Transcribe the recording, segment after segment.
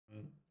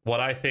what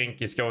I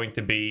think is going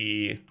to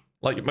be,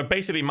 like,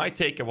 basically my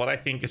take of what I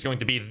think is going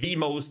to be the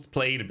most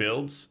played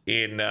builds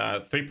in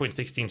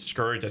 3.16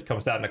 Scourge that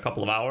comes out in a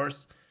couple of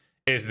hours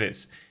is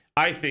this.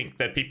 I think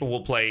that people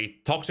will play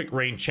Toxic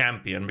Rain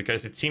Champion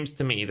because it seems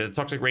to me that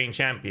Toxic Rain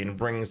Champion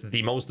brings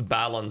the most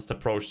balanced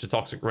approach to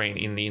Toxic Rain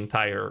in the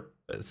entire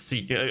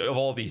of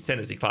all the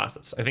Ascendancy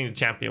classes. I think the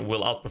Champion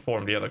will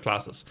outperform the other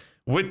classes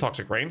with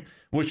Toxic Rain,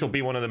 which will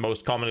be one of the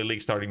most commonly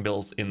league starting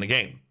builds in the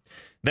game.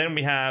 Then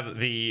we have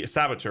the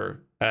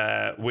Saboteur,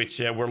 which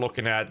we're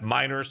looking at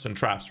miners and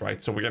traps,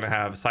 right? So we're going to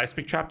have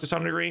Seismic Trap to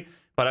some degree,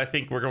 but I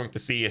think we're going to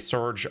see a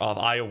surge of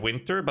Eye of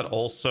Winter, but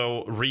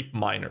also Reap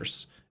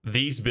miners.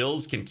 These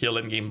builds can kill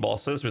in-game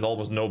bosses with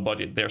almost no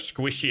budget. They're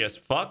squishy as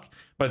fuck,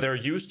 but they're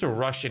used to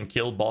rush and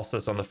kill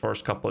bosses on the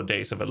first couple of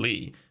days of a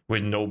league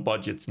with no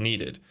budgets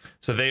needed.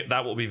 So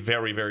that will be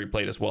very, very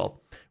played as well.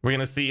 We're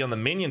going to see on the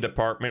minion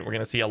department, we're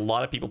going to see a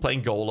lot of people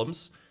playing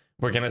golems.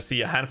 We're going to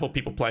see a handful of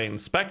people playing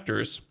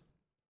specters.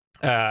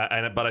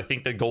 But I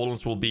think that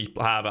golems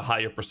will have a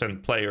higher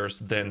percent players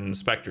than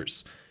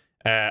specters.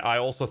 I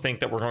also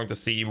think that we're going to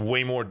see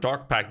way more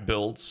Dark Pact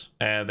builds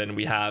than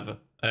we have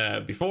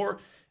before.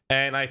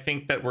 And I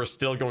think that we're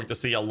still going to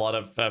see a lot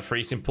of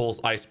Freezing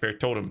Pulse, Ice Spear,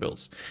 Totem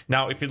builds.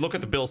 Now, if you look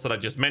at the builds that I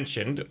just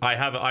mentioned, I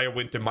have an Eye of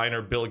Winter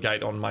Miner build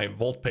guide on my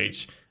Vault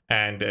page.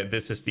 And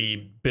this is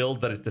the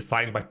build that is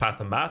designed by Path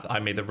of Math. I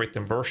made the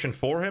written version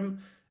for him.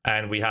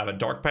 And we have a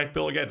Dark Pact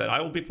build guide that I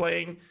will be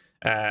playing.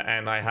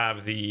 And I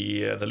have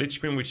the Lich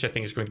Scream, which I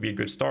think is going to be a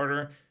good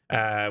starter.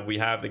 We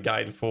have the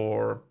guide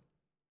for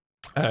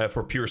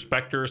pure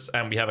specters,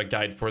 and we have a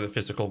guide for the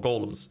physical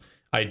golems.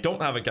 I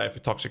don't have a guide for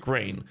Toxic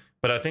Rain,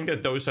 but I think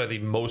that those are the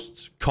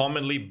most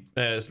commonly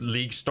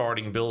league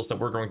starting builds that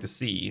we're going to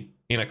see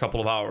in a couple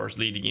of hours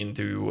leading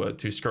into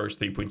to Scourge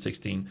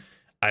 3.16.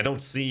 I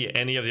don't see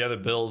any of the other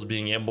builds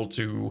being able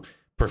to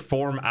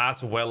perform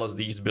as well as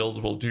these builds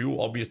will do.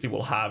 Obviously,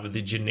 we'll have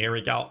the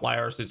generic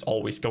outliers. It's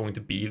always going to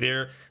be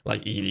there,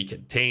 like ED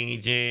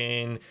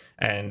Contagion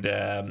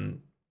and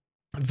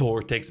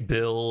Vortex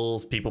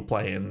builds, people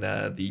playing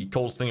the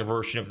Cold Slinger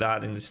version of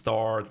that in the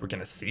start. We're going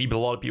to see a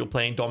lot of people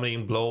playing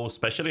Dominating Blow,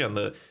 especially on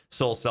the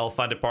Soul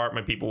Self-Fan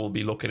department. People will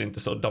be looking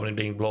into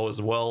Dominating Blow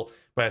as well.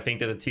 But I think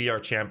that the TR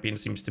champion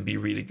seems to be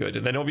really good.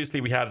 And then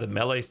obviously we have the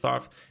melee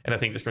stuff, and I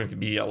think there's going to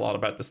be a lot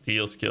about the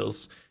steal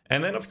skills.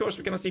 And then, of course,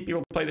 we're going to see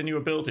people play the new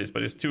abilities,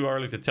 but it's too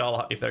early to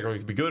tell if they're going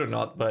to be good or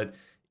not. But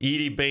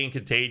ED, Bane,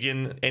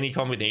 Contagion, any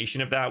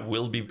combination of that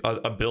will be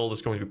a build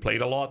that's going to be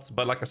played a lot.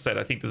 But like I said,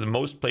 I think that the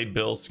most played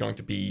build is going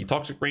to be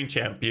Toxic Rain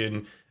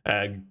Champion,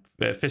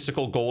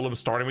 Physical Golem,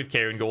 starting with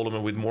Carrion Golem,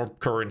 and with more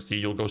currency,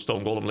 you'll go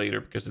Stone Golem later,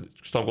 because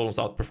Stone Golems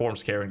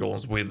outperforms Carrion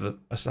Golems with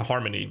a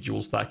Harmony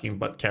dual stacking,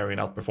 but Carrion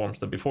outperforms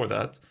them before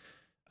that.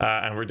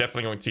 And we're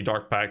definitely going to see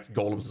Dark Pact,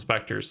 Golems, and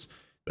Spectres.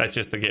 That's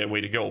just the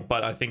way to go.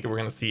 But I think we're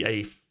going to see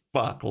a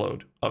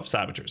fuckload of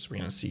Saboteurs. We're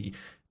going to see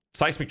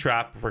Seismic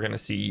Trap, we're going to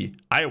see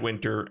Eye of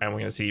Winter, and we're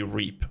going to see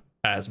Reap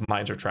as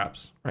mines or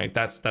traps, right?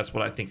 That's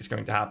what I think is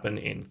going to happen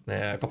in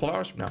a couple of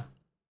hours from now.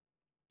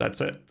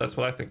 That's it. That's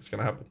what I think is going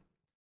to happen.